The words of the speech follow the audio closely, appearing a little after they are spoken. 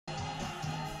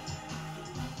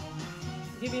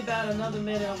Give me about another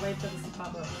minute. I'll wait for this to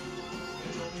pop up.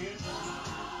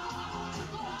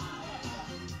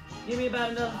 Give me about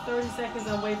another 30 seconds.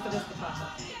 I'll wait for this to pop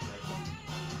up.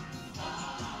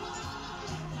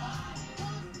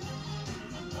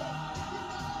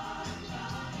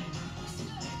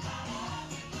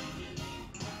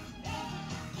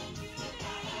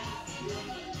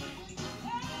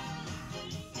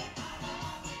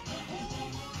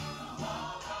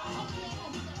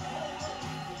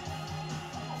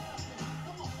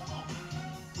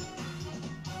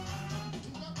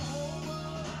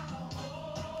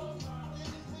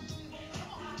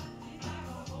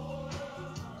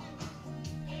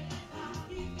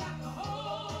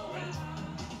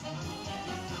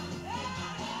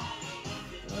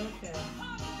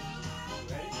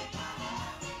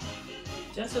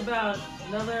 Just about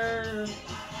another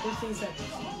 15 seconds.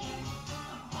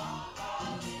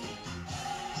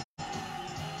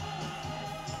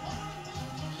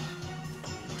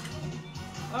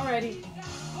 Alrighty.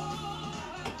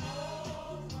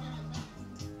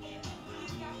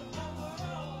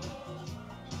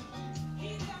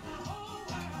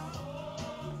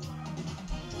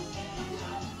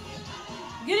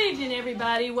 Good evening,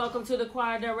 everybody. Welcome to the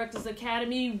Choir Directors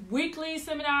Academy weekly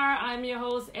seminar. I'm your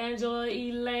host, Angela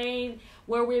Elaine,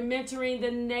 where we're mentoring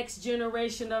the next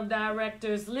generation of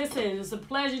directors. Listen, it's a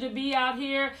pleasure to be out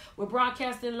here. We're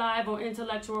broadcasting live on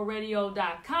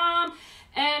intellectualradio.com,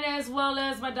 and as well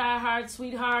as my diehard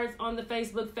sweethearts on the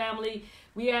Facebook family.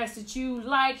 We ask that you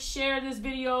like, share this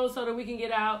video so that we can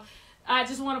get out. I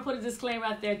just want to put a disclaimer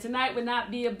out there. Tonight would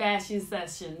not be a bashing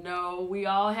session. No, we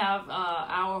all have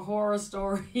our horror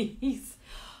stories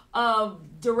of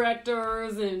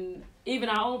directors and even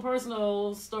our own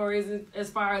personal stories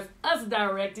as far as us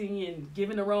directing and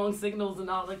giving the wrong signals and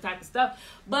all that type of stuff.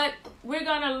 But we're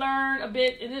going to learn a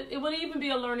bit, and it will even be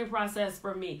a learning process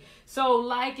for me. So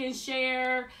like and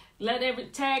share,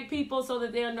 tag people so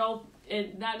that they'll know,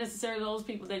 and not necessarily those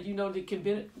people that you know that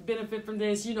can benefit from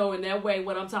this, you know, in that way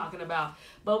what I'm talking about.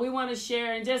 But we want to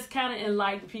share and just kind of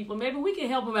enlighten people. Maybe we can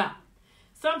help them out.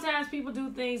 Sometimes people do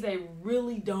things they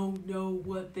really don't know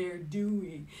what they're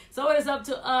doing. So it is up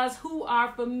to us who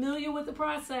are familiar with the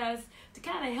process to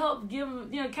kind of help give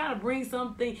them, you know, kind of bring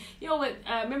something. You know what,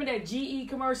 remember that GE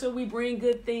commercial, we bring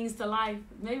good things to life?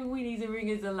 Maybe we need to bring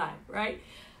it to life, right?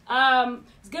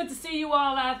 It's good to see you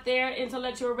all out there.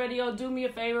 Intellectual Radio, do me a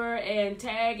favor and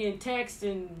tag and text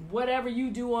and whatever you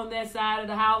do on that side of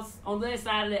the house, on that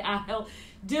side of the aisle.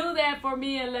 Do that for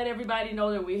me and let everybody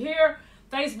know that we're here.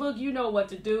 Facebook, you know what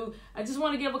to do. I just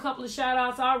want to give a couple of shout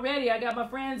outs already. I got my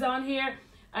friends on here.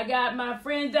 I got my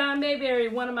friend Don Mayberry,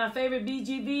 one of my favorite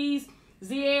BGVs.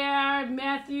 ZAR,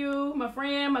 Matthew, my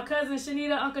friend, my cousin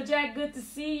Shanita, Uncle Jack, good to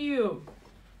see you.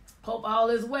 Hope all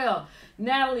is well.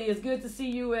 Natalie, it's good to see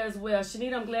you as well.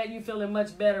 Shanita, I'm glad you're feeling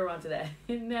much better on today.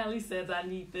 Natalie says, I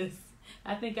need this.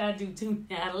 I think I do too,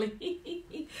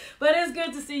 Natalie. But it's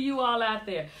good to see you all out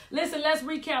there. Listen, let's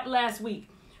recap last week.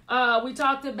 We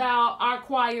talked about our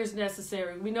choirs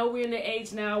necessary. We know we're in the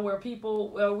age now where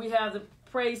we have the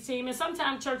praise team, and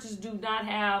sometimes churches do not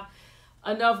have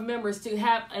enough members to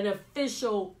have an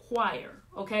official choir.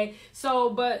 Okay,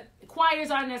 but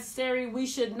choirs are necessary. We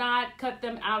should not cut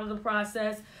them out of the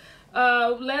process.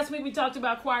 Last week we talked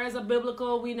about choirs are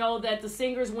biblical. We know that the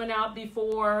singers went out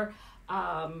before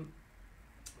the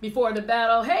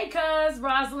battle. Hey, cuz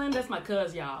Rosalind, that's my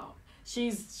cuz, y'all.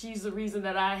 She's the reason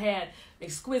that I had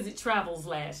exquisite travels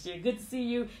last year. Good to see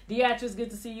you. Beatrice, good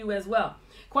to see you as well.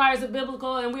 Choirs are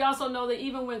biblical, and we also know that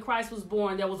even when Christ was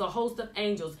born, there was a host of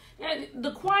angels. And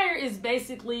the choir is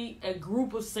basically a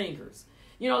group of singers.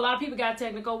 You know, a lot of people got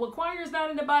technical. Well, choir is not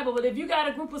in the Bible, but if you got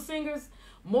a group of singers,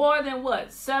 more than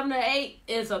 7 or 8,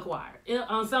 it's a choir.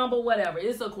 Ensemble, whatever,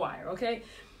 it's a choir, okay?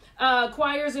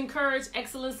 Choirs encourage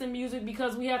excellence in music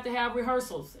because we have to have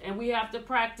rehearsals, and we have to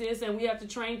practice, and we have to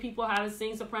train people how to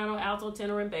sing soprano, alto,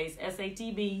 tenor, and bass,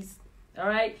 SATBs, all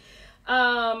right?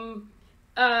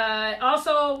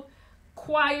 Also,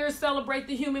 choirs celebrate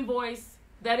the human voice.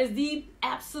 That is the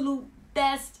absolute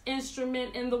best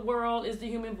instrument in the world, is the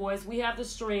human voice. We have the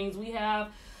strings, we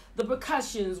have the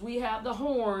percussions, we have the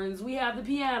horns, we have the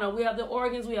piano, we have the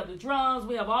organs, we have the drums,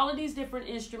 we have all of these different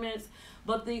instruments,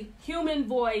 but the human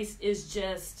voice is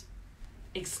just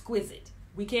exquisite.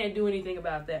 We can't do anything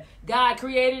about that. God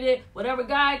created it. Whatever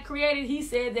God created, he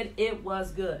said that it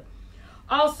was good.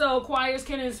 Also, choirs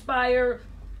can inspire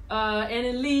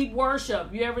and lead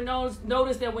worship. You ever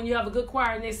notice that when you have a good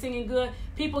choir and they're singing good,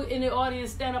 people in the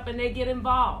audience stand up and they get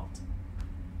involved.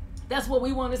 That's what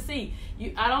we want to see.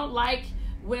 I don't like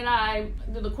when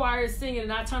the choir is singing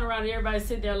and I turn around and everybody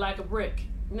sit there like a brick.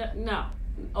 No,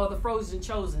 or the Frozen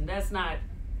Chosen. That's not,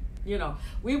 you know,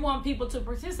 we want people to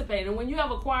participate. And when you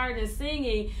have a choir that's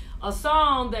singing a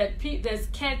song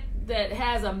that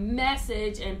has a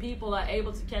message and people are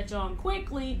able to catch on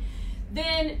quickly,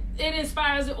 then it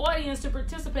inspires the audience to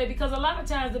participate, because a lot of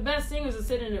times the best singers are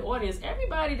sitting in the audience.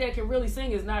 Everybody that can really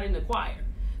sing is not in the choir.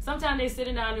 Sometimes they're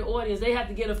sitting down in the audience. They have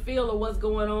to get a feel of what's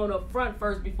going on up front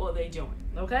first before they join,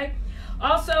 okay?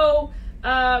 Also,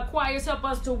 choirs help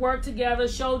us to work together,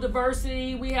 show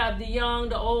diversity. We have the young,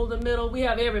 the old, the middle. We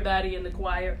have everybody in the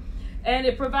choir. And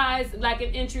it provides like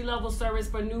an entry-level service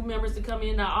for new members to come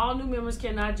in. Now, all new members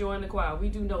cannot join the choir. We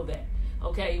do know that,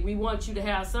 okay? We want you to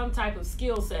have some type of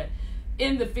skill set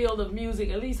in the field of music,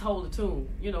 at least hold a tune,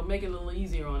 you know, make it a little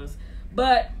easier on us.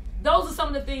 But those are some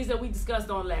of the things that we discussed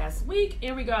on last week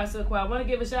in regards to the choir. I want to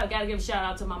give a shout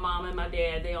out to my mom and my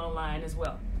dad. They're online as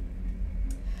well.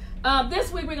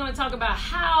 This week we're going to talk about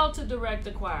how to direct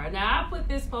the choir. Now, I put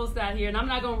this post out here, and I'm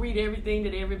not going to read everything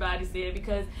that everybody said,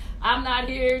 because I'm not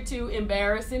here to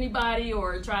embarrass anybody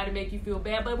or try to make you feel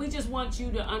bad, but we just want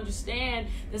you to understand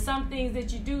that some things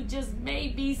that you do just may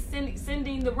be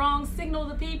sending the wrong signal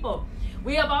to people.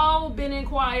 We have all been in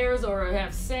choirs or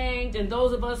have sang, and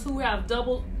those of us who are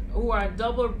double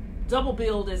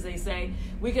billed, as they say,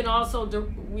 we can also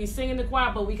we sing in the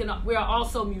choir, but we are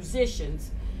also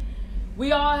musicians.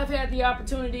 We all have had the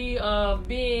opportunity of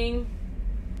being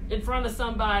in front of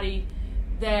somebody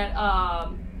that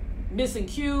missing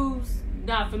cues,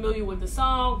 not familiar with the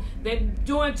song, they're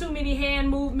doing too many hand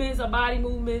movements or body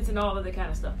movements and all of that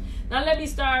kind of stuff. Now let me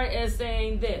start as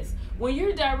saying this. When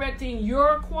you're directing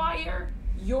your choir,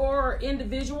 your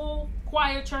individual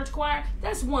choir, church choir,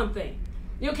 that's one thing,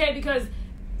 okay? Because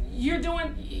you're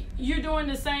doing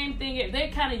the same thing.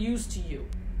 They're kind of used to you,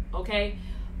 okay?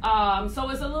 So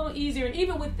it's a little easier. And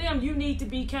even with them, you need to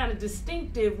be kind of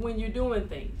distinctive when you're doing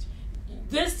things.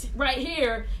 This right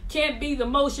here can't be the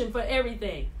motion for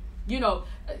everything. You know,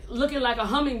 looking like a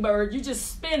hummingbird, you're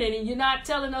just spinning and you're not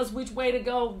telling us which way to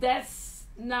go. That's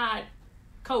not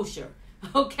kosher,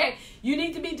 okay? You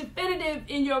need to be definitive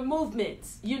in your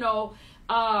movements, you know.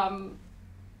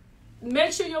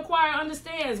 Make sure your choir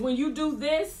understands when you do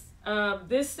this,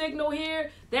 this signal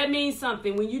here, that means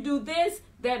something. When you do this,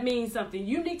 that means something.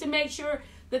 You need to make sure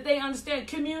that they understand,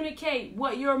 communicate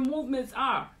what your movements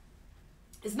are.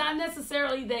 It's not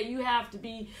necessarily that you have to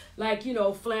be like, you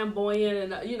know,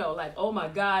 flamboyant and, you know, like, oh my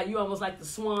God, you almost like the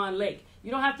Swan Lake. You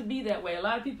don't have to be that way. A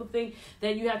lot of people think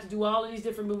that you have to do all of these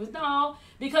different movements. No,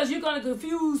 because you're going to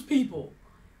confuse people.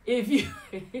 If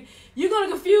you're going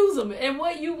to confuse them, and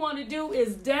what you want to do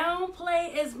is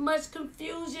downplay as much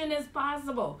confusion as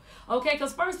possible, okay?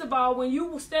 Because first of all, when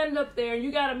you stand up there and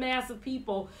you got a mass of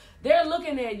people, they're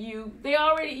looking at you. They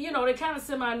already, you know, they're kind of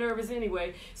semi-nervous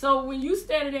anyway. So when you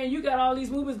standing there and you got all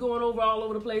these movements going all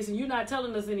over the place, and you're not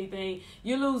telling us anything,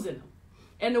 you're losing them.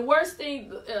 And the worst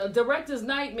thing, director's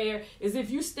nightmare, is if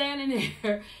you standing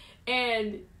there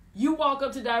and you walk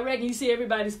up to direct and you see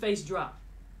everybody's face drop,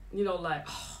 you know, like,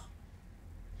 oh.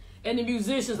 And the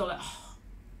musicians are like, oh,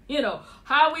 you know,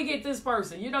 how we get this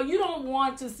person? You know, you don't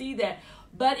want to see that,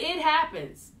 but it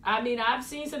happens. I mean, I've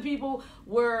seen some people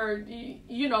where,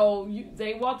 you know,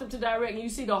 they walked up to direct and you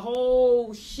see the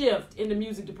whole shift in the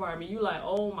music department. You're like,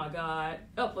 oh my God,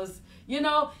 help us. You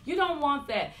know, you don't want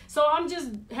that. So I'm just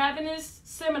having this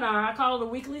seminar, I call it a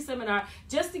weekly seminar,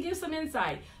 just to give some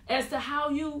insight as to how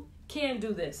you can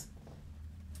do this.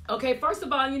 Okay, first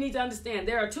of all, you need to understand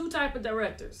there are two types of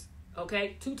directors.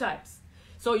 Okay, two types.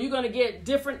 So you're going to get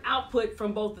different output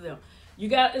from both of them. You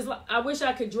got, it's like, I wish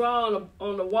I could draw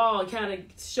on the wall and kind of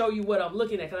show you what I'm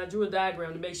looking at, because I drew a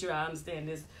diagram to make sure I understand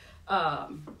this,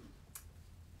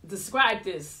 describe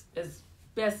this as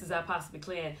best as I possibly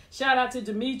can. Shout out to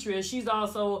Demetria. She's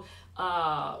also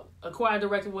a choir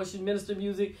director, where she minister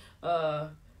music,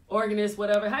 organist,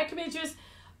 whatever. Hi, Demetrius.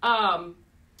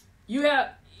 You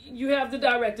have the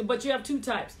director, but you have two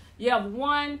types. You have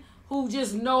one who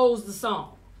just knows the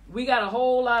song. We got a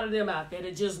whole lot of them out there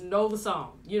that just know the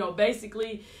song. You know,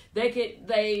 basically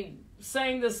they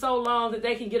sang this so long that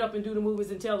they can get up and do the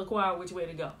movies and tell the choir which way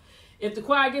to go. If the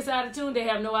choir gets out of tune, they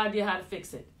have no idea how to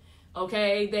fix it.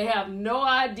 Okay, they have no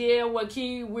idea what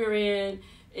key we're in,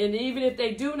 and even if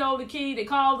they do know the key, they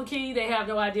call the key, they have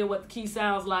no idea what the key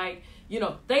sounds like. You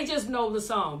know, they just know the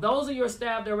song. Those are your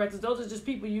staff directors. Those are just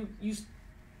people you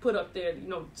put up there. You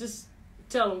know, just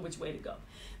tell them which way to go.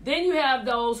 Then you have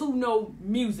those who know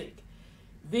music.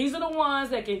 These are the ones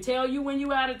that can tell you when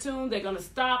you're out of tune. They're going to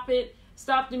stop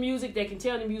the music. They can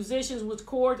tell the musicians which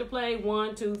chord to play,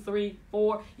 1, 2, 3,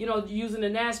 4, you know, using the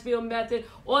Nashville method.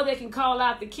 Or they can call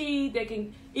out the key. They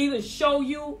can either show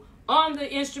you on the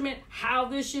instrument how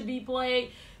this should be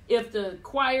played. If the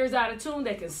choir's out of tune,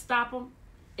 they can stop them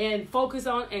and focus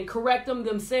on and correct them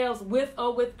themselves with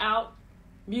or without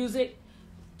music.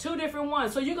 Two different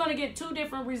ones. So you're going to get two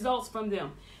different results from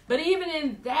them. But even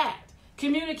in that,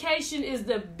 communication is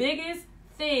the biggest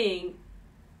thing.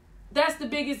 That's the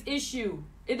biggest issue.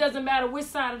 It doesn't matter which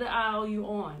side of the aisle you're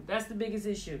on. That's the biggest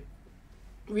issue.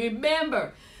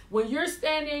 Remember, when you're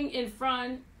standing in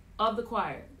front of the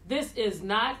choir, this is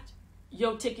not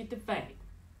your ticket to fame.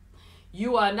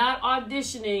 You are not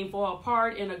auditioning for a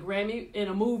part in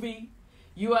a movie.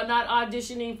 You are not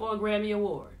auditioning for a Grammy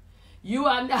Award. You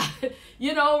are not,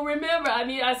 remember,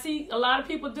 I see a lot of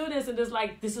people do this and it's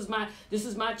like, this is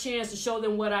my chance to show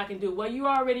them what I can do. Well, you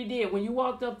already did. When you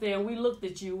walked up there and we looked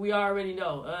at you, we already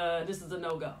know, this is a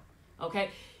no-go.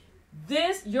 Okay?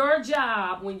 Your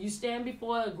job when you stand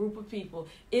before a group of people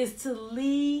is to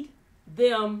lead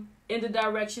them in the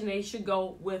direction they should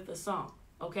go with the song.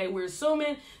 Okay? We're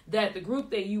assuming that the group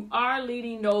that you are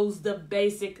leading knows the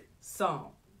basic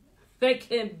song. They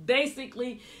can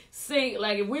basically sing,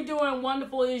 like if we're doing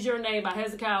Wonderful Is Your Name by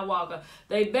Hezekiah Walker,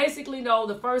 they basically know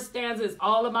the first stanza is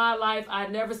all of my life. I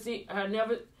never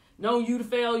known you to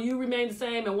fail. You remain the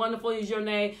same and wonderful is your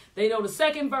name. They know the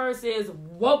second verse is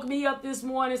woke me up this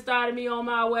morning, started me on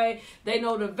my way. They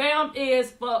know the vamp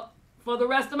is for the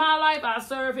rest of my life. I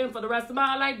serve him for the rest of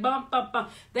my life. Bump, bump,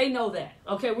 bump. They know that.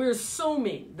 Okay, we're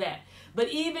assuming that. But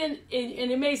even,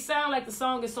 and it may sound like the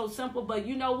song is so simple, but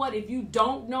you know what? If you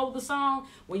don't know the song,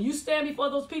 when you stand before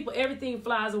those people, everything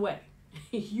flies away.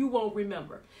 You won't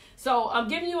remember. So I'm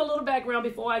giving you a little background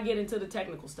before I get into the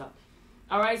technical stuff.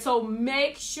 All right, so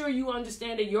make sure you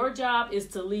understand that your job is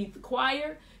to lead the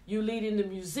choir. You leading the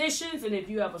musicians, and if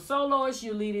you have a soloist,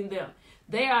 you're leading them.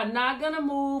 They are not going to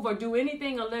move or do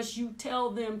anything unless you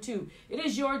tell them to. It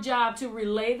is your job to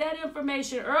relay that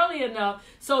information early enough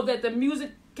so that the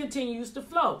music continues to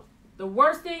flow. The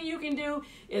worst thing you can do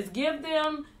is give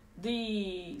them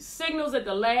the signals at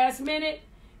the last minute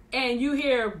and you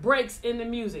hear breaks in the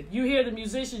music. You hear the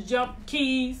musicians jump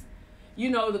keys,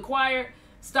 the choir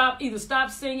either stop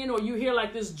singing or you hear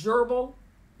like this gerbil.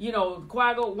 The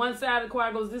choir go one side of the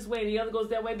choir goes this way and the other goes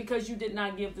that way because you did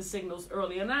not give the signals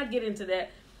early. And I'll get into that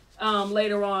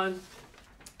later on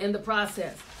in the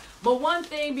process. But one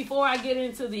thing before I get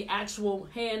into the actual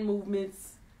hand movements,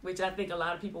 which I think a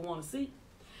lot of people want to see.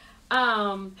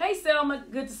 Hey, Selma,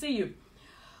 good to see you.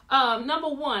 Number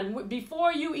one,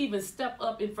 before you even step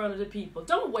up in front of the people,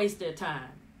 don't waste their time.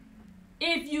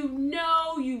 If you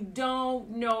know you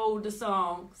don't know the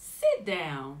song, sit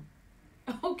down.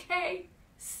 Okay?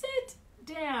 Sit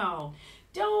down.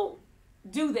 Don't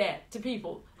do that to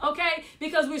people. Okay?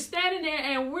 Because we're standing there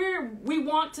and we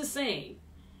want to sing.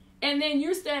 And then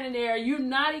you're standing there, you're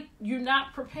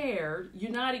not prepared,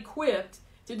 you're not equipped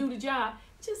to do the job.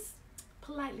 Just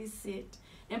politely sit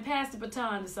and pass the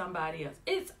baton to somebody else.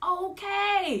 It's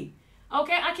okay.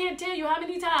 Okay? I can't tell you how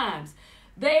many times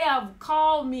they have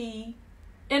called me,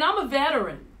 and I'm a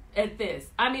veteran at this.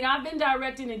 I've been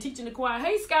directing and teaching the choir.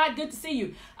 Hey, Scott, good to see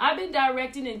you. I've been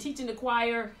directing and teaching the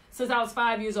choir since I was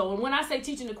 5 years old. And when I say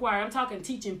teaching the choir, I'm talking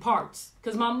teaching parts.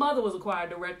 Because my mother was a choir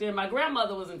director and my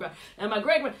grandmother was in choir. And my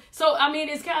great-grandmother. So,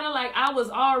 it's kind of like I was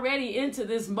already into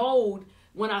this mode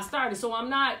when I started. So I'm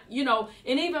not, and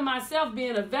even myself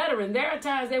being a veteran, there are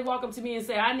times they walk up to me and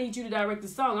say, I need you to direct the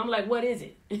song. I'm like, what is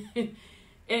it?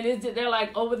 And they're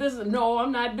like, oh, no,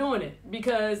 I'm not doing it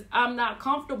because I'm not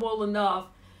comfortable enough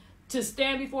to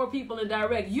stand before people and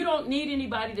direct. You don't need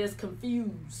anybody that's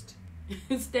confused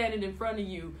standing in front of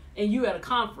you and you at a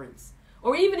conference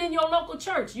or even in your local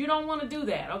church. You don't want to do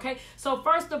that, okay? So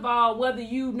first of all, whether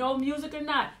you know music or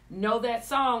not, know that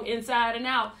song inside and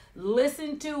out.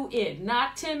 Listen to it,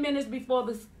 not 10 minutes before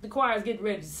the choir is getting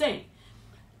ready to sing.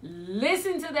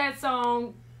 Listen to that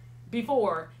song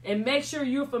before and make sure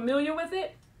you're familiar with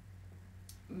it.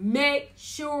 Make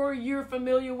sure you're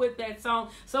familiar with that song.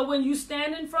 So when you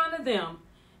stand in front of them,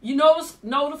 you know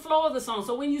the flow of the song.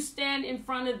 So when you stand in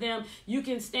front of them, you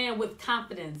can stand with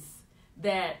confidence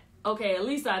that, okay, at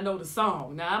least I know the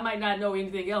song. Now, I might not know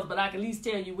anything else, but I can at least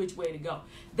tell you which way to go.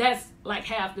 That's like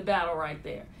half the battle right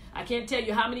there. I can't tell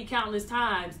you how many countless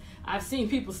times I've seen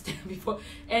people stand before.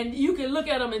 And you can look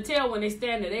at them and tell when they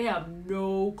stand there, they have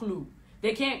no clue.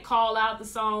 They can't call out the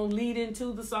song, lead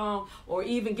into the song, or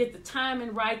even get the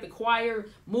timing right. The choir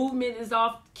movement is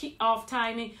off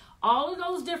timing. All of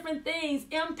those different things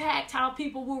impact how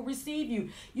people will receive you.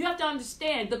 You have to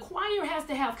understand, the choir has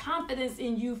to have confidence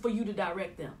in you for you to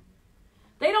direct them.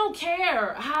 They don't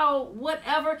care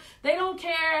they don't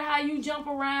care how you jump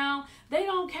around. They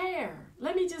don't care.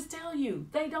 Let me just tell you,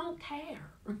 they don't care.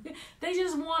 They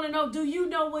just want to know, do you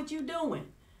know what you're doing?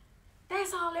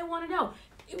 That's all they want to know.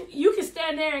 you can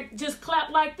stand there and just clap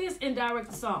like this and direct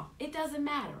the song. It doesn't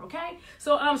matter, okay?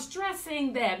 So I'm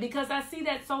stressing that because I see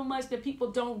that so much that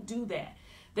people don't do that.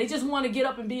 They just want to get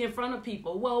up and be in front of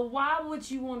people. Well, why would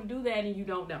you want to do that and you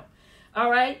don't know?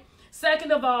 All right?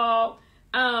 Second of all,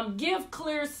 give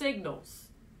clear signals.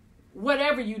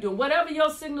 Whatever you do, whatever your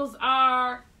signals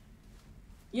are,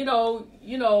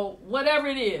 whatever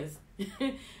it is,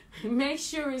 make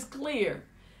sure it's clear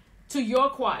to your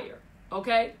choir,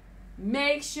 okay?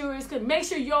 Make sure it's good. Make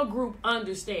sure your group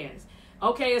understands.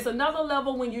 Okay, it's another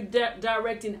level when you're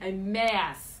directing a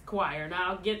mass choir.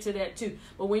 Now, I'll get to that too.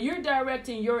 But when you're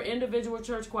directing your individual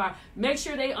church choir, make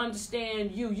sure they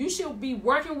understand you. You should be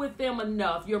working with them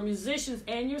enough, your musicians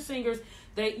and your singers,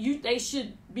 that they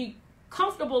should be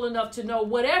comfortable enough to know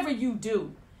whatever you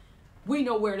do, we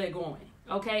know where they're going.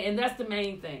 Okay, and that's the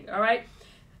main thing. All right.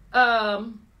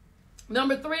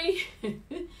 Number 3.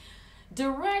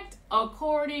 Direct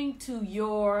according to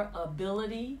your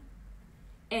ability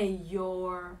and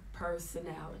your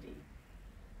personality.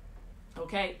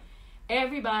 Okay?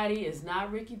 Everybody is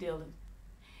not Ricky Dillon.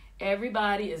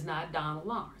 Everybody is not Donald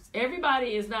Lawrence.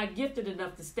 Everybody is not gifted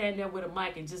enough to stand there with a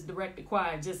mic and just direct the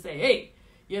choir and just say, hey,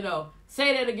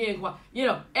 say that again, choir.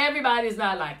 Everybody is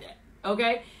not like that.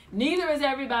 Okay? Neither is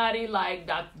everybody like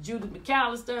Dr. Judith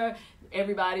McAllister.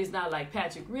 Everybody's not like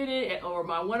Patrick Riddick or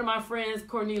one of my friends,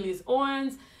 Cornelius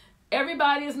Owens.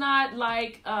 Everybody is not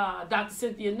like Dr.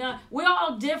 Cynthia Nunn. We're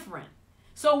all different.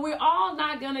 So we're all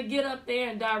not going to get up there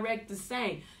and direct the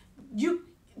same.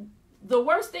 The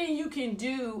worst thing you can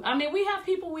do, we have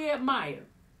people we admire.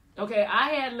 Okay,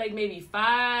 I had like maybe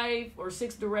 5 or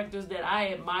 6 directors that I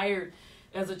admired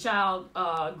as a child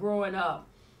growing up.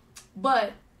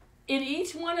 But in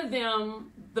each one of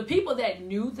them, the people that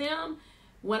knew them,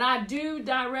 when I do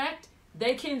direct,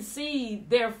 they can see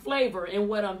their flavor in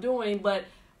what I'm doing, but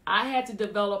I had to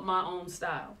develop my own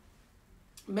style.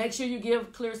 Make sure you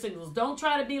give clear signals. Don't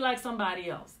try to be like somebody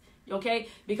else, okay?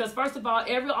 Because first of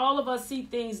all of us see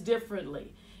things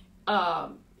differently.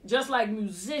 Just like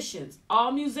musicians.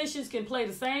 All musicians can play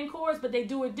the same chords, but they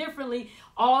do it differently.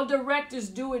 All directors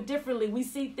do it differently. We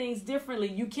see things differently.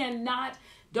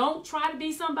 Don't try to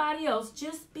be somebody else.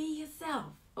 Just be yourself.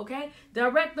 Okay,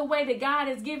 direct the way that God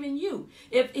has given you.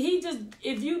 If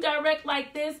you direct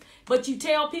like this, but you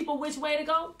tell people which way to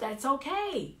go, that's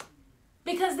okay.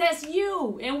 Because that's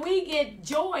you. And we get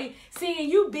joy seeing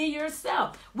you be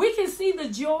yourself. We can see the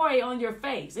joy on your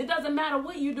face. It doesn't matter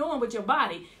what you're doing with your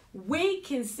body. We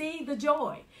can see the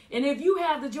joy. And if you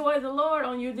have the joy of the Lord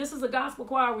on you, this is a gospel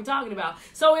choir we're talking about.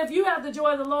 So if you have the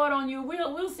joy of the Lord on you,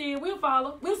 we'll see it. We'll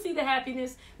follow. We'll see the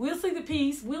happiness. We'll see the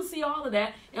peace. We'll see all of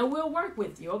that. And we'll work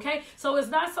with you, okay? So it's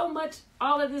not so much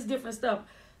all of this different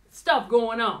stuff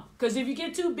going on. Because if you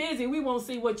get too busy, we won't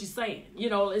see what you're saying.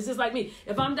 It's just like me.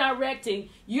 If I'm directing,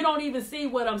 you don't even see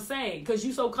what I'm saying because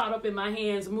you're so caught up in my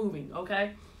hands moving,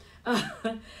 okay?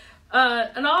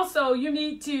 And also, you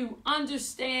need to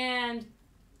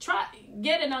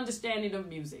get an understanding of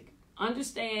music.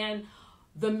 Understand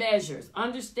the measures.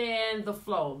 Understand the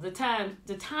flow, the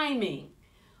timing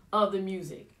of the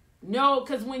music. No,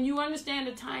 because when you understand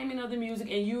the timing of the music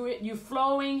and you're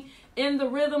flowing in the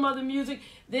rhythm of the music,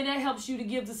 then that helps you to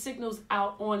give the signals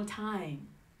out on time.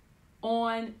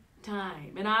 On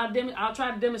time. And I'll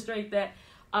try to demonstrate that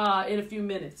in a few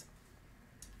minutes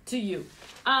to you.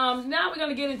 Now we're going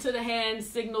to get into the hand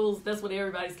signals. That's what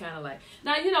everybody's kind of like.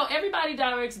 Now, everybody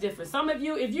directs different. Some of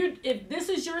you, if this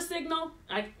is your signal,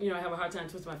 I have a hard time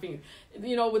twisting my finger,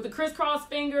 with the crisscross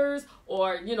fingers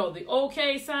or, the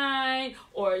okay sign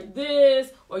or this,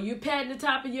 or you patting the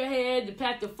top of your head, you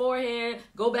pat the forehead,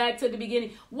 go back to the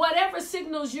beginning. Whatever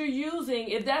signals you're using,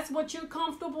 if that's what you're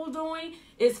comfortable doing,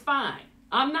 it's fine.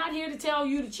 I'm not here to tell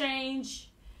you to change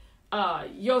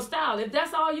your style. If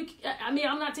that's all I'm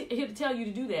not here to tell you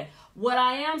to do that. What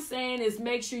I am saying is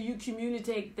make sure you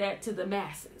communicate that to the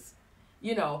masses.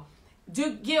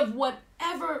 Do give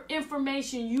whatever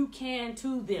information you can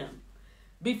to them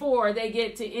before they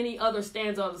get to any other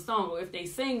stanza of the song, or if they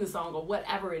sing the song or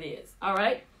whatever it is. All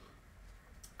right.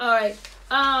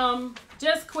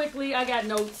 Just quickly, I got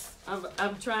notes.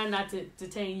 I'm trying not to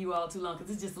detain you all too long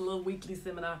because it's just a little weekly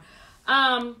seminar.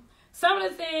 Some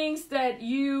of the things that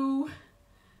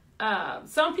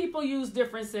some people use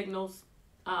different signals.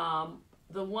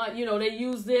 The one, they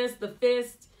use this, the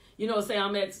fist,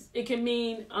 say it can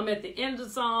mean I'm at the end of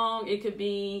the song. It could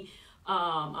be,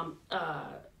 I'm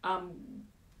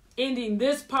ending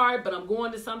this part, but I'm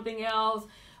going to something else.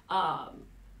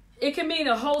 It can mean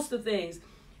a host of things,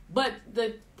 but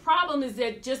the problem is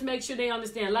that just make sure they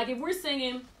understand. Like if we're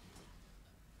singing,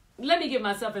 let me give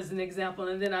myself as an example,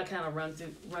 and then I kind of run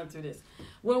through this.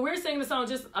 when we're singing the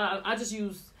song, I just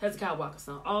use Hezekiah Walker's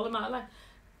song, All of My Life.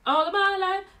 All of my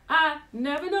life, I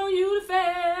never know you to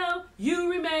fail. You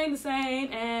remain the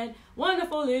same, and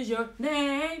wonderful is your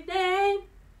name.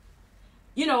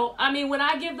 You know, I mean, when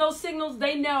I give those signals,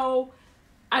 they know.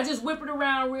 I just whip it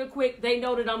around real quick. They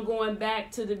know that I'm going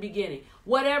back to the beginning.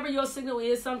 Whatever your signal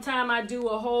is, sometimes I do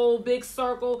a whole big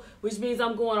circle, which means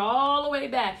I'm going all the way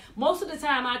back. Most of the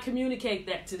time, I communicate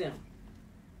that to them.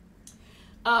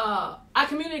 I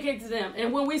communicate to them.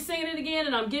 And when we're singing it again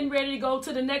and I'm getting ready to go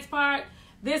to the next part,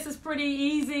 this is pretty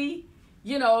easy.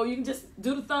 You know, you can just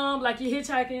do the thumb like you're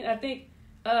hitchhiking. I think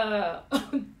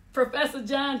Professor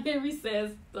John Henry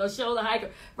says, the shoulder hiker.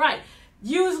 Right.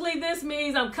 Usually this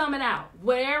means I'm coming out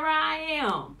wherever I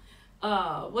am.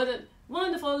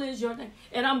 Wonderful is your name.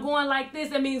 And I'm going like this.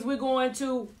 That means we're going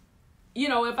to, you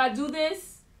know, if I do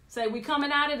this, say we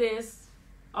coming out of this.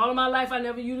 All of my life I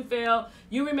never you to fail.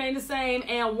 You remain the same.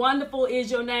 And wonderful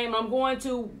is your name. I'm going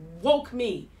to woke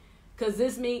me. Because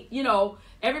this means, you know,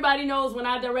 everybody knows when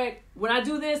I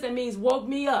do this, that means woke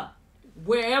me up.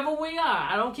 Wherever we are.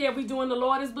 I don't care if we're doing the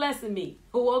Lord is blessing me.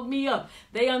 Who woke me up.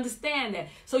 They understand that.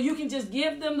 So you can just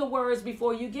give them the words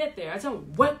before you get there. I tell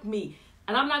them, wake me.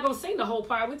 And I'm not going to sing the whole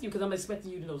part with you because I'm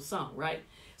expecting you to know the song, right?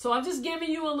 So I'm just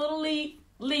giving you a little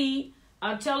lead.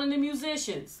 I'm telling the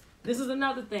musicians. This is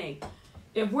another thing.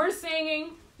 If we're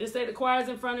singing, just say the choir's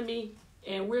in front of me,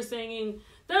 and we're singing,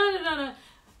 da-da-da-da,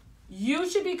 you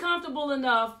should be comfortable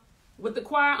enough with the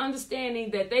choir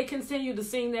understanding that they continue to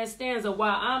sing that stanza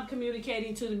while I'm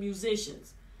communicating to the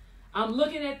musicians. I'm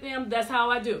looking at them. That's how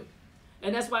I do.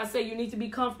 And that's why I say you need to be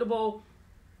comfortable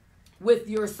with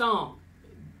your song.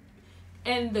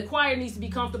 And the choir needs to be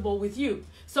comfortable with you.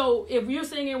 So if you're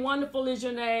singing Wonderful is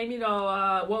your name, you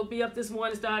know, woke me up this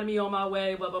morning, started me on my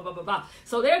way, blah, blah, blah, blah, blah.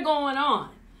 So they're going on.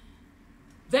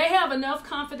 They have enough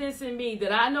confidence in me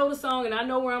that I know the song and I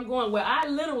know where I'm going, where I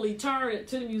literally turn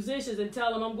to the musicians and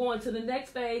tell them I'm going to the next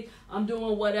phase, I'm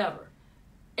doing whatever.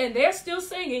 And they're still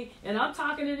singing, and I'm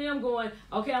talking to them going,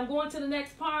 okay, I'm going to the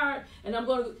next part, and I'm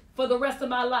going to, for the rest of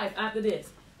my life after this.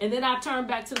 And then I turn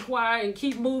back to the choir and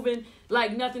keep moving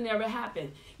like nothing ever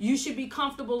happened. You should be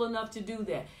comfortable enough to do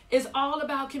that. It's all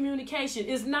about communication.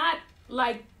 It's not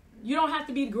like, you don't have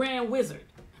to be the grand wizard,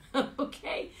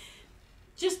 okay?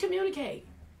 Just communicate.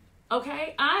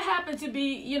 Okay, I happen to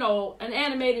be, you know, an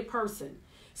animated person.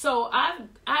 So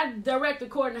I direct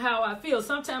according to how I feel.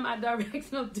 Sometimes I direct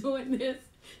them doing this.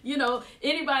 You know,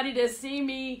 anybody that see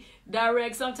me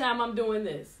direct, sometimes I'm doing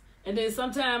this. And then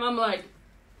sometimes I'm like,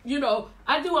 you know,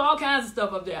 I do all kinds of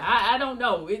stuff up there. I don't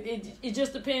know. It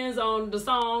just depends on the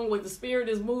song, what the spirit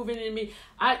is moving in me.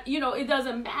 You know, it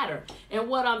doesn't matter. And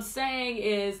what I'm saying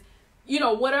is, you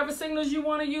know, whatever signals you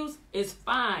want to use is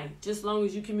fine, just as long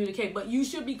as you communicate. But you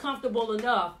should be comfortable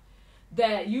enough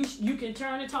that you can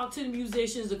turn and talk to the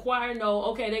musicians, the choir know,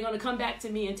 okay, they're going to come back to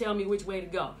me and tell me which way to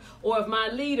go. Or if my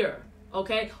leader,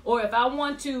 okay, or if I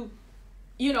want to,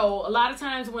 you know, a lot of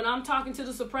times when I'm talking to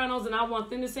the sopranos and I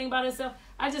want them to sing by themselves,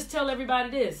 I just tell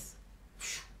everybody this.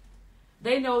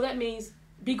 They know that means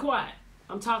be quiet.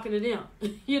 I'm talking to them,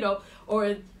 you know.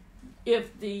 Or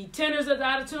if the tenors are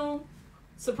out of tune,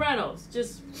 sopranos,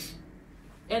 just,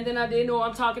 and then they know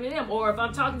I'm talking to them. Or if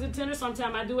I'm talking to tenors,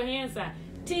 sometimes I do a hand sign.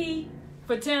 T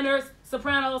for tenors,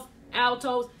 sopranos,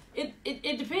 altos. It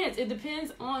depends. It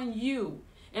depends on you.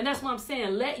 And that's what I'm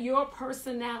saying. Let your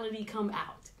personality come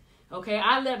out. Okay?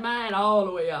 I let mine all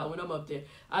the way out when I'm up there.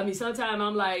 I mean, sometimes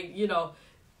I'm like, you know,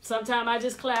 sometimes I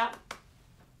just clap.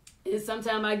 And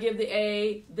sometimes I give the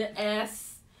A, the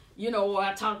S, you know, or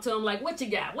I talk to them like, what you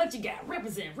got? What you got?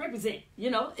 Represent. You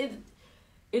know, it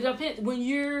depends. When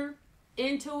you're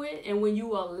into it and when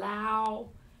you allow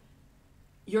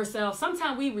yourself,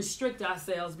 sometimes we restrict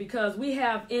ourselves because we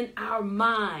have in our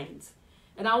minds,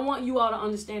 and I want you all to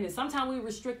understand this, sometimes we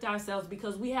restrict ourselves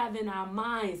because we have in our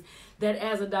minds that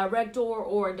as a director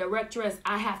or a directress,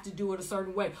 I have to do it a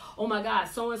certain way. Oh my God,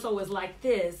 so-and-so is like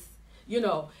this, you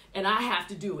know, and I have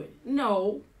to do it.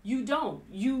 No, you don't.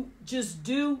 You just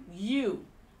do you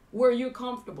where you're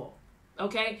comfortable,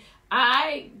 okay?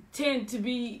 I tend to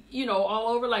be, you know,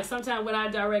 all over. Like sometimes when I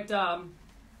direct,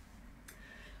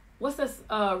 what's this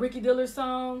Ricky Dillard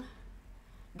song?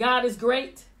 God is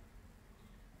great.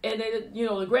 And then, you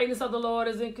know, the greatness of the Lord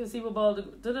is inconceivable.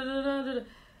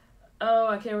 Oh,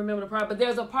 I can't remember the part. But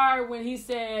there's a part when he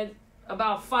said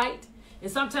about fight. And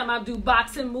sometimes I do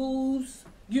boxing moves,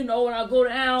 you know, and I go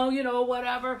down, you know,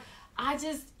 whatever. I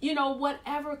just, you know,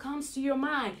 whatever comes to your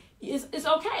mind, it's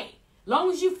okay.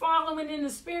 Long as you're following in the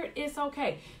spirit, it's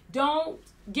okay. Don't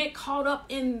get caught up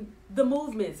in the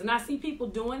movements. And I see people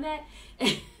doing that.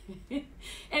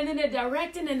 And then they're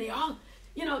directing and they all,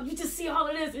 you know, you just see all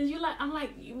of this, and you're like, I'm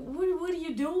like, what are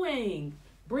you doing?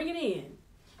 Bring it in.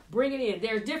 Bring it in.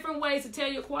 There's different ways to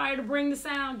tell your choir to bring the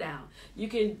sound down. You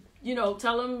can, you know,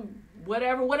 tell them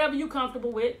whatever you're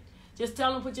comfortable with. Just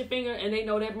tell them, put your finger, and they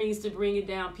know that means to bring it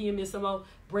down. Pianissimo,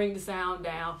 bring the sound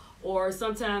down. Or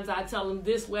sometimes I tell them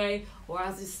this way, or I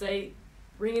just say,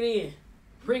 bring it in.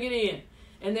 Bring it in.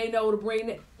 And they know to bring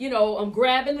it, you know, I'm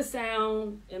grabbing the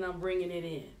sound and I'm bringing it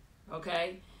in.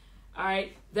 Okay? All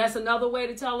right? That's another way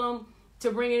to tell them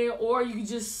to bring it in. Or you can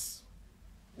just,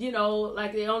 you know,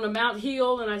 like they're on the Mount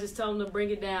Hill and I just tell them to bring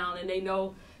it down and they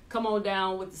know, come on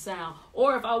down with the sound.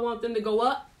 Or if I want them to go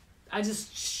up, I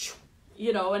just,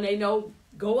 you know, and they know,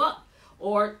 go up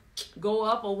or go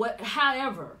up or what,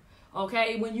 however.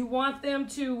 Okay? When you want them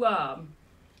to,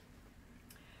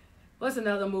 what's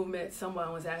another movement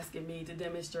someone was asking me to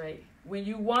demonstrate? When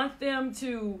you want them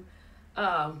to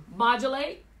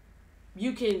modulate,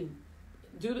 you can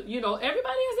do, you know,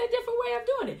 everybody has a different way of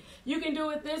doing it. You can do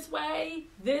it this way,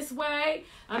 this way.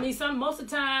 I mean, most of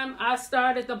the time I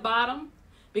start at the bottom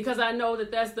because I know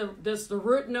that that's the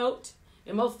root note.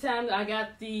 And most of the time I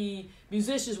got the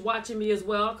musicians watching me as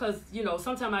well because, you know,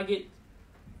 sometimes I get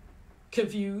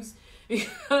confused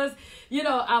because, you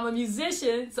know, I'm a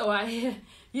musician, so I,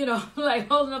 you know, like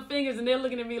holding up fingers and they're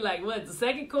looking at me like, what, the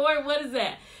second chord? What is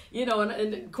that? You know,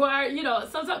 and the choir, you know,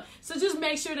 sometimes, so just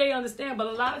make sure they understand. But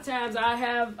a lot of times I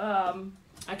have,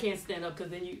 I can't stand up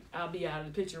because then I'll be out of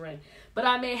the picture range. But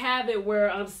I may have it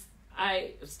where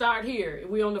I start here.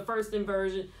 We're on the first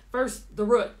inversion, first the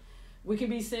root. We can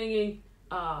be singing,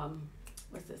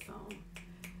 what's that song?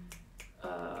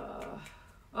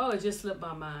 Oh, it just slipped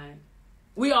my mind.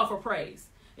 We Offer Praise.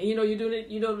 And you know, you're doing it,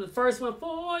 you know, the first one,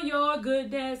 for your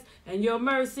goodness and your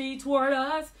mercy toward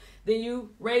us. Then you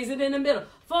raise it in the middle.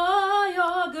 For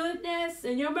your goodness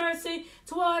and your mercy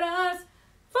toward us.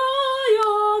 For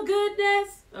your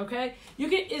goodness. Okay?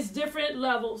 It's different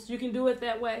levels. You can do it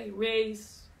that way.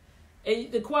 Raise.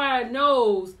 And the choir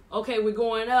knows, okay, we're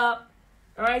going up.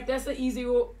 All right? That's an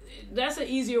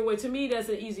easier way. To me, that's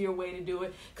an easier way to do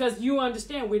it. Because you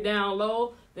understand we're down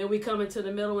low, then we come into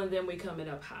the middle, and then we coming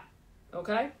up high.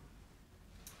 Okay?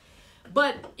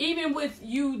 But even with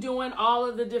you doing all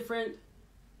of the different,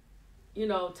 you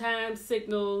know, time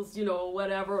signals, you know,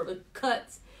 whatever, the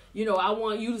cuts, you know, I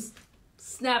want you to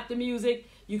snap the music.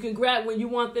 You can grab when you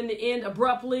want them to end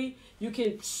abruptly. You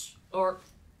can, or,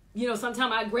 you know,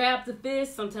 sometimes I grab the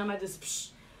fist, sometimes I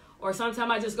just, or sometimes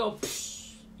I just go,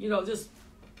 you know, just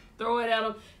throw it at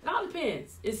them. It all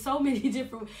depends. It's so many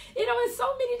different, you know, it's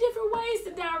so many different ways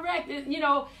to direct it, you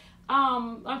know.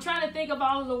 I'm trying to think of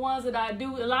all of the ones that I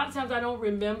do. A lot of times I don't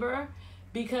remember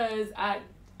because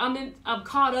I'm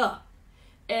caught up.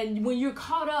 And when you're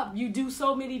caught up, you do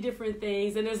so many different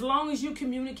things. And as long as you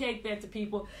communicate that to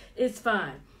people, it's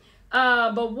fine.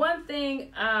 But one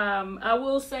thing I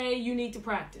will say, you need to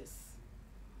practice.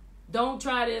 Don't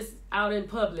try this out in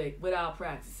public without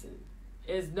practicing.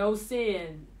 It's no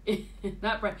sin.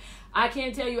 I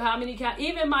can't tell you how many times,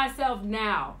 even myself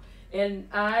now, and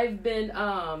I've been,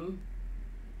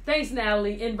 thanks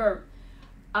Natalie, invert.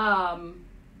 I've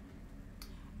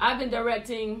been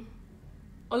directing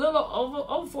a little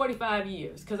over 45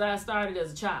 years because I started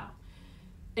as a child.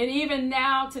 And even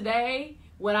now today,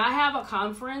 when I have a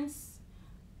conference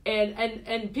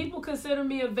and people consider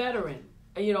me a veteran,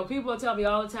 and, you know, people tell me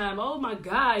all the time, oh my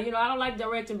God, you know, I don't like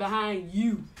directing behind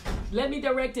you. Let me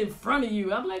direct in front of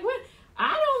you. I'm like, what?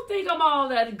 I don't think I'm all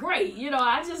that great. You know,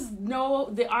 I just know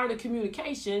the art of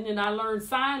communication and I learned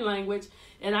sign language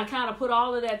and I kind of put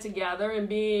all of that together and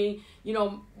being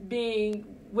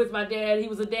with my dad, he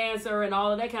was a dancer and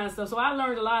all of that kind of stuff. So I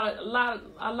learned a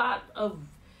lot of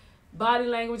body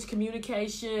language,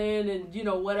 communication and, you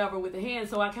know, whatever with the hands.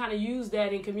 So I kind of use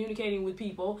that in communicating with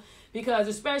people because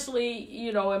especially,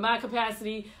 you know, in my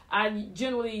capacity, I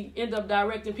generally end up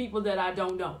directing people that I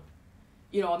don't know.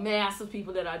 You know, a mass of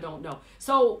people that I don't know.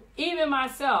 So even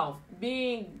myself,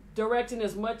 directing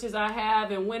as much as I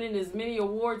have and winning as many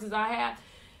awards as I have,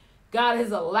 God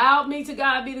has allowed me, to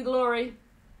God be the glory.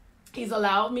 He's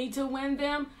allowed me to win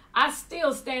them. I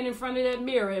still stand in front of that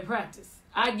mirror and practice.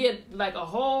 I get like a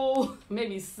whole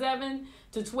maybe 7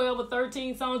 to 12 or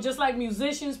 13 songs, just like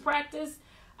musicians practice.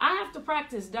 I have to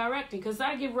practice directing because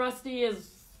I get rusty as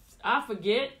I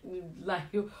forget, like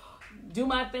do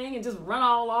my thing and just run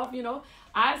all off, you know.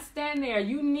 I stand there.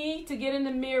 You need to get in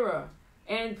the mirror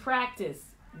and practice.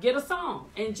 Get a song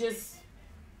and just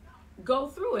go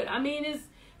through it. I mean, it's,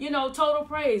 you know, total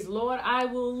praise. Lord, I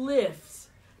will lift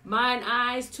mine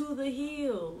eyes to the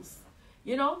hills.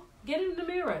 You know, get in the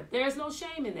mirror. There's no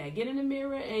shame in that. Get in the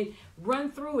mirror and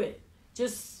run through it.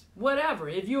 Just whatever.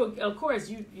 If you, of course,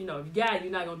 you know,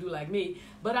 you're not gonna do like me.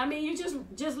 But I mean, you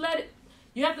just let it.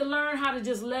 You have to learn how to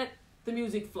just let the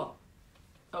music flow.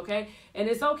 Okay, and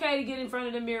it's okay to get in front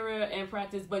of the mirror and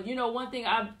practice. But you know, one thing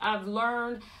I've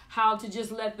learned how to just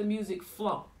let the music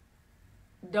flow.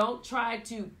 Don't try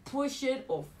to push it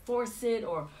or force it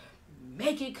or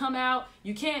make it come out.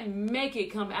 You can't make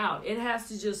it come out. It has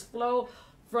to just flow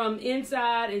from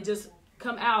inside and just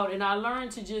come out. And I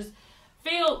learned to just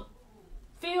feel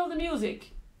the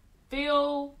music.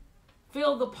 Feel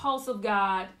the pulse of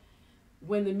God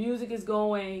when the music is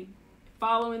going,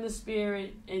 following the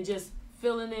Spirit, and just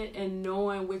feeling it and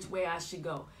knowing which way I should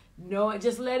go.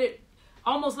 Just let it,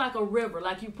 almost like a river,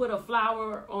 like you put a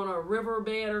flower on a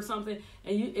riverbed or something,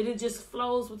 and it just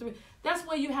flows with the. That's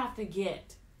where you have to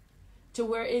get to,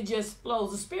 where it just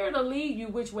flows. The Spirit will lead you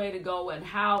which way to go and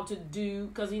how to do,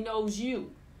 because He knows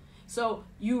you. So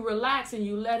you relax and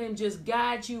you let Him just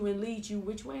guide you and lead you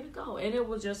which way to go, and it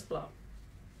will just flow.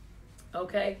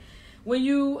 Okay, when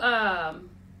you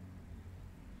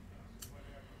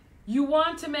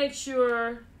want to make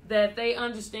sure that they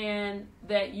understand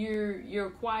that your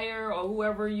choir or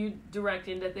whoever you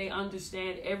directing, that they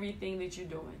understand everything that you're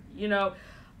doing. You know,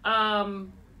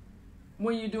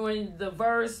 when you're doing the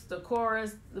verse, the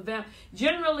chorus, the vamp,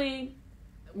 generally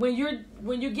when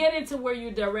you get into where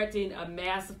you're directing a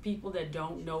mass of people that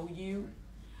don't know you,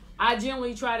 I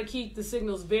generally try to keep the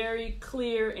signals very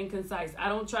clear and concise. I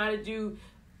don't try to do.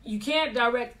 You can't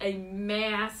direct a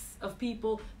mass of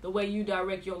people the way you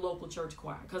direct your local church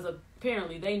choir, because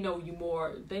apparently they know you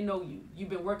more. They know you. You've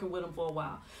been working with them for a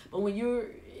while. But when you're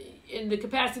in the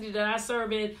capacity that I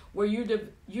serve in, where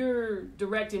you're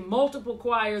directing multiple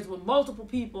choirs with multiple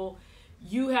people,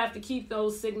 you have to keep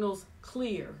those signals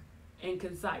clear and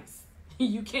concise.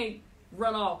 You can't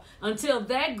run off until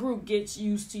that group gets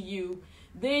used to you.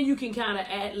 Then you can kind of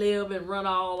ad-lib and run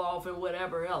all off and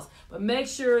whatever else. But make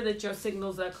sure that your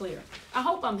signals are clear. I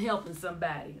hope I'm helping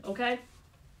somebody, okay?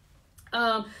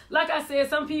 Like I said,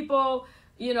 some people,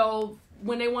 you know,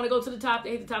 when they want to go to the top,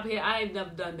 they hit the top of the head. I ain't never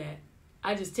done that.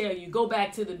 I just tell you, go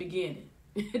back to the beginning.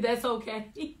 That's okay.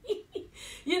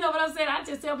 You know what I'm saying? I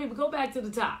just tell people, go back to the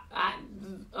top.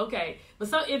 Okay. But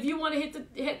so if you want to hit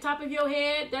the top of your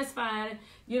head, that's fine.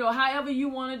 You know, however you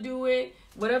want to do it,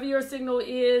 whatever your signal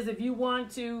is, if you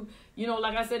want to, you know,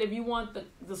 like I said, if you want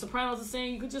the sopranos to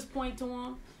sing, you could just point to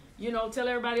them. You know, tell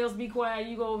everybody else be quiet,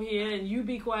 you go over here, and you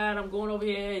be quiet, I'm going over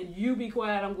here, and you be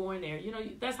quiet, I'm going there. You know,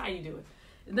 that's how you do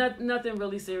it. Nothing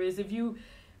really serious. If you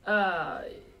want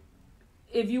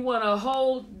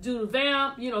to do the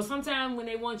vamp, you know, sometimes when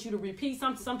they want you to repeat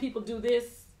something, some people do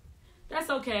this. That's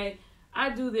okay. I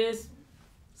do this,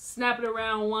 snap it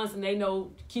around once, and they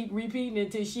know, keep repeating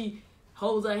until she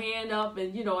holds her hand up.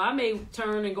 And, you know, I may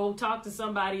turn and go talk to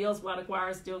somebody else while the choir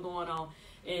is still going on.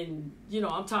 And, you know,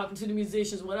 I'm talking to the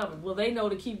musicians, whatever. Well, they know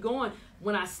to keep going.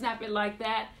 When I snap it like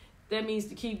that, that means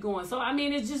to keep going. So, I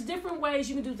mean, it's just different ways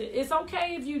you can do that. It's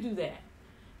okay if you do that.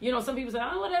 You know, some people say,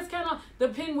 oh, well, that's kind of the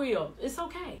pinwheel. It's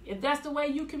okay. If that's the way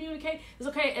you communicate, it's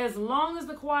okay. As long as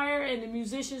the choir and the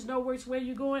musicians know which way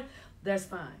you're going, that's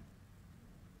fine.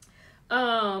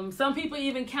 Some people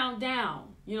even count down.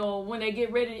 You know, when they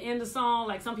get ready to end the song,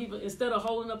 like some people, instead of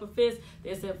holding up a fist,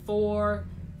 they said 4,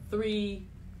 3,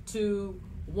 2,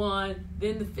 1,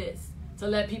 then the fist, to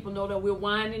let people know that we're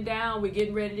winding down, we're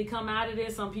getting ready to come out of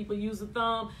this. Some people use the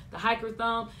thumb, the hiker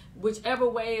thumb, whichever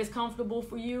way is comfortable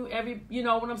for you. You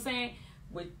know what I'm saying?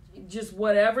 Just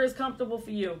whatever is comfortable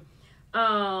for you.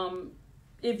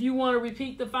 If you want to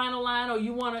repeat the final line, or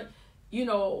you want to, you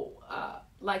know,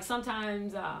 like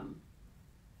sometimes,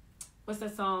 what's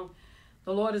that song?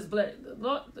 The Lord is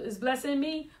blessing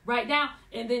me right now.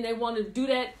 And then they want to do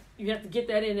that. You have to get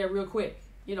that in there real quick.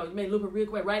 You know, you may loop it real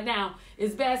quick. Right now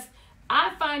is best.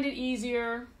 I find it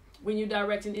easier when you're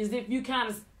directing is if you kind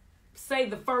of say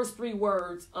the first 3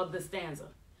 words of the stanza,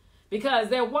 because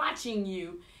they're watching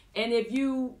you. And if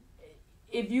you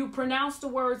pronounce the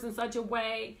words in such a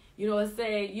way, you know, let's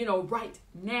say, you know, right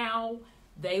now,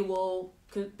 they'll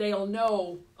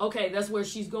know, okay, that's where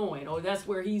she's going, or that's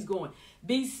where he's going.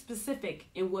 Be specific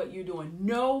in what you're doing.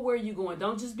 Know where you're going.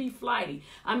 Don't just be flighty.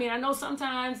 I mean, I know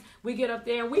sometimes we get up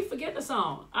there and we forget the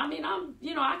song. I mean,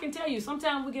 I can tell you,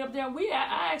 sometimes we get up there and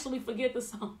I actually forget the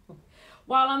song.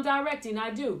 While I'm directing,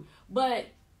 I do. But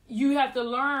you have to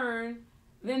learn.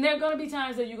 Then there are going to be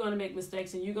times that you're going to make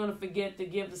mistakes and you're going to forget to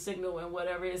give the signal and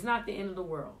whatever. It's not the end of the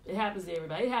world. It happens to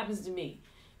everybody. It happens to me.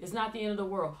 It's not the end of the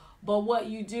world. But what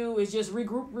you do is just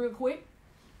regroup real quick.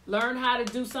 Learn how to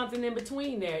do something in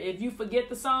between there. If you forget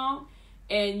the song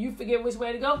and you forget which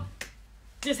way to go,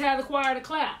 just have the choir to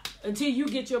clap. until you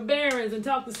get your bearings and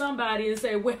talk to somebody and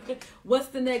say, what's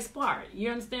the next part? You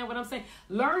understand what I'm saying?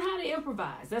 Learn how to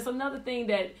improvise. That's another thing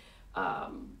that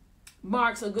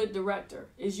marks a good director,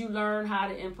 is you learn how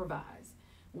to improvise.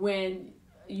 When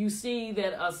you see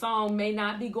that a song may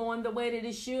not be going the way that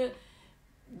it should,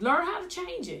 learn how to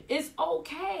change it. It's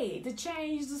okay to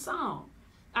change the song.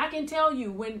 I can tell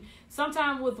you, when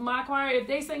sometimes with my choir, if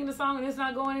they sing the song and it's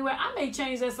not going anywhere, I may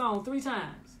change that song 3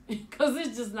 times because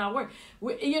it's just not working.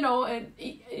 You know, and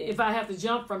if I have to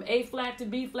jump from A flat to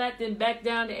B flat, then back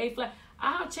down to A flat,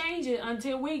 I'll change it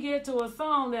until we get to a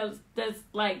song that's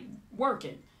like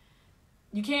working.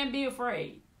 You can't be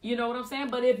afraid. You know what I'm saying?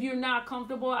 But if you're not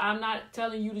comfortable, I'm not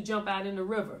telling you to jump out in the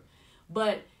river.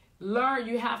 But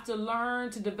you have to learn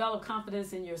to develop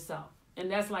confidence in yourself. And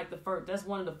that's like that's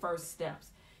one of the first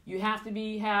steps. You have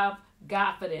to have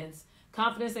confidence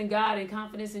in God and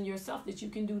confidence in yourself that you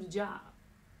can do the job.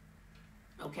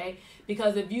 Okay?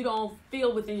 Because if you don't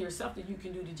feel within yourself that you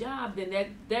can do the job,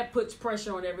 then that puts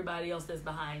pressure on everybody else that's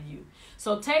behind you.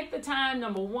 So take the time,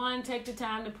 number one, take the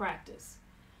time to practice.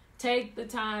 Take the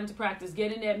time to practice.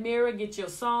 Get in that mirror, get your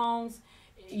songs,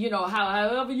 you know,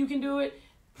 however you can do it.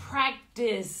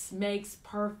 Practice makes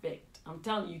perfect. I'm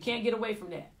telling you, you can't get away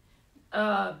from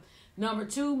that. Number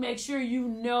 2, make sure you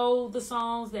know the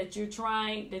songs that you're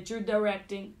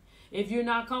directing. If you're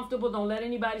not comfortable, don't let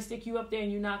anybody stick you up there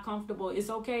and you're not comfortable. It's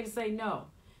okay to say, no,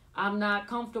 I'm not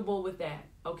comfortable with that.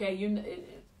 Okay,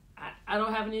 I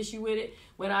don't have an issue with it.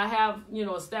 When I have, you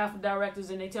know, a staff of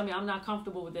directors and they tell me I'm not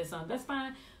comfortable with that song, that's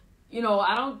fine. You know,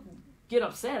 I don't get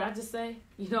upset. I just say,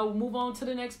 you know, move on to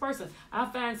the next person. I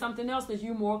find something else that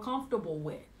you're more comfortable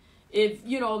with. If,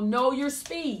 you know your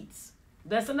speeds.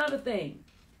 That's another thing.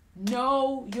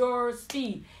 Know your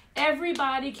speed.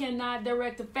 Everybody cannot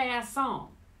direct a fast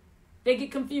song. They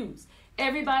get confused.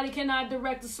 Everybody cannot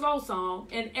direct a slow song,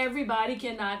 and everybody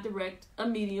cannot direct a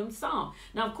medium song.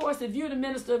 Now, of course, if you're the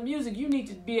minister of music, you need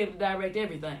to be able to direct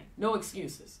everything. No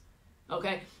excuses.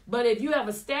 Okay? But if you have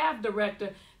a staff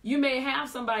director, you may have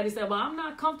somebody say, well, I'm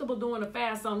not comfortable doing a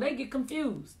fast song. They get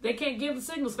confused. They can't give the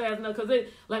signals fast enough because they're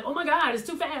like, oh my God, it's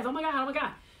too fast. Oh my God, oh my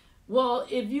God. Well,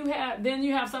 then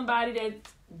you have somebody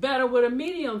that's better with a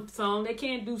medium song. They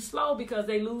can't do slow because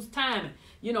they lose timing.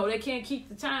 You know, they can't keep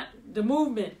the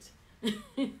movement.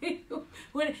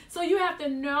 So you have to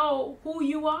know who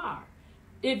you are.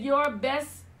 If your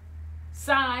best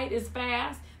side is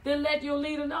fast, then let your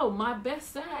leader know, my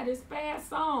best side is fast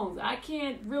songs. I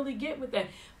can't really get with that.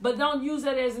 But don't use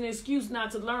that as an excuse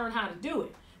not to learn how to do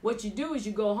it. What you do is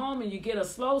you go home and you get a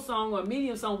slow song or a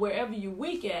medium song, wherever you're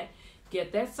weak at.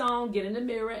 Get that song, get in the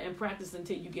mirror, and practice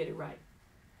until you get it right.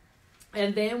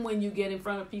 And then when you get in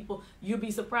front of people, you'll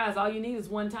be surprised. All you need is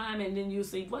one time, and then you'll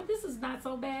see, well, this is not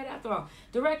so bad after all.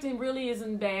 Directing really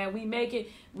isn't bad.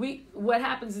 What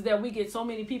happens is that we get so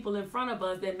many people in front of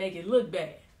us that make it look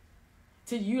bad.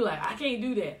 Till you like, I can't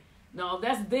do that. No,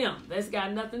 that's them. That's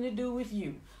got nothing to do with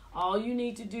you. All you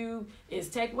need to do is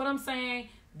take what I'm saying,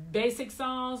 basic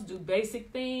songs, do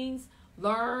basic things,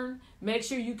 learn, make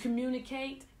sure you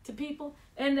communicate to people,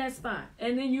 and that's fine.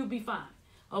 And then you'll be fine.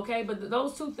 Okay, but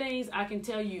those 2 things, I can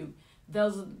tell you,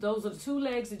 those are the 2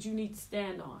 legs that you need to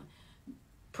stand on.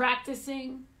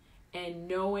 Practicing and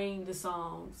knowing the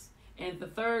songs. And the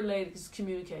 3rd leg is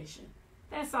communication.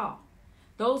 That's all.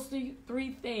 Those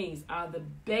 3 things are the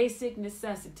basic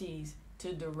necessities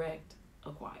to direct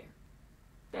a choir.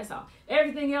 That's all.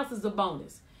 Everything else is a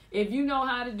bonus. If you know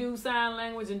how to do sign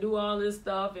language and do all this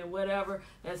stuff and whatever,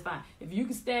 that's fine. If you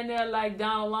can stand there like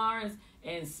Donald Lawrence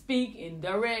and speak and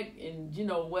direct and, you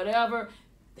know, whatever,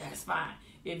 that's fine.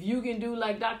 If you can do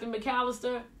like Dr.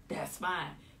 McAllister, that's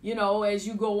fine. You know, as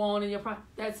you go on in your practice,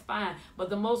 that's fine. But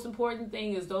the most important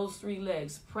thing is those 3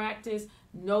 legs. Practice,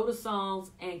 know the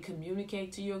songs, and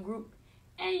communicate to your group,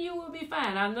 and you will be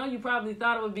fine. I know you probably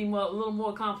thought it would be a little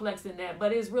more complex than that,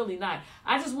 but it's really not.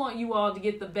 I just want you all to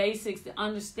get the basics, to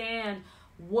understand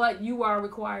what you are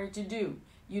required to do.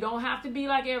 You don't have to be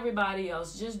like everybody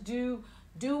else. Just do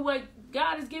what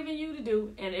God has given you to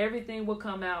do, and everything will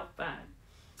come out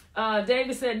fine.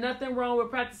 David said, nothing wrong with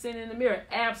practicing in the mirror.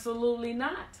 Absolutely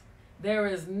not. There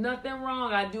is nothing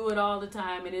wrong. I do it all the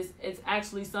time, and it's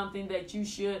actually something that you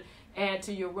should add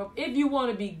to your rope if you want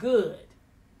to be good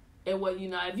at what you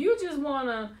know. If you just want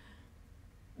to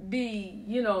be,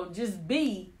 just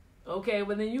be, okay,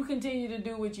 well then you continue to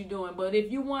do what you're doing. But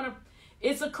if you want to,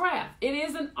 it's a craft. It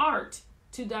is an art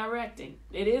to directing.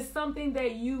 It is something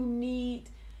that you need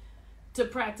to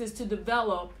practice, to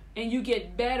develop, and you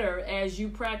get better as you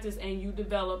practice and you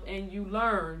develop and you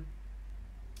learn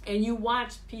and you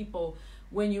watch people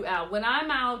when you out. When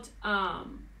I'm out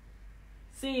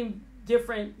seeing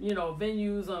different, you know,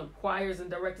 venues, choirs and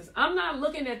directors, I'm not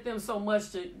looking at them so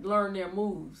much to learn their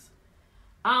moves.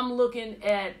 I'm looking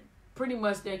at pretty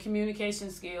much their communication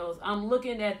skills. I'm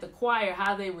looking at the choir,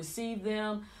 how they receive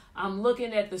them. I'm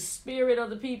looking at the spirit of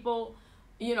the people,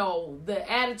 you know,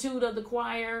 the attitude of the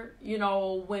choir, you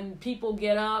know, when people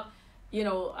get up, you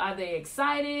know, are they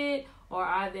excited or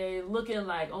are they looking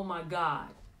like, oh my God,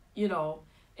 you know?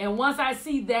 And once I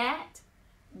see that,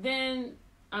 then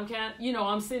I'm kind of, you know,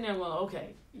 I'm sitting there, well,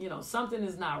 okay, you know, something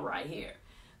is not right here.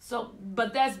 So,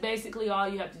 but that's basically all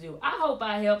you have to do. I hope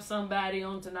I helped somebody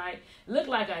on tonight. It looked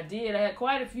like I did. I had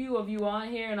quite a few of you on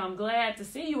here, and I'm glad to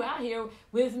see you out here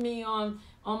with me on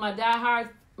my diehard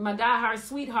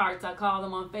sweethearts, I call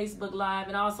them, on Facebook Live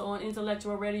and also on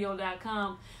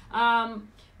intellectualradio.com.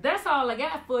 That's all I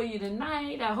got for you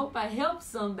tonight. I hope I helped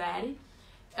somebody.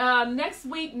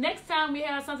 Next time we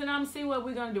have something, I'm gonna see what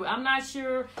we're gonna do. I'm not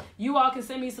sure. You all can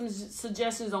send me some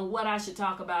suggestions on what I should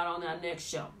talk about on our next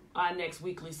show, our next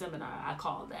weekly seminar, I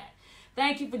call that.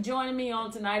 Thank you for joining me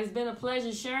on tonight. It's been a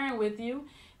pleasure sharing with you,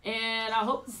 and I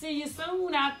hope to see you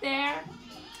soon out there.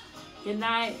 Good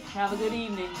night. Have a good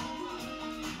evening.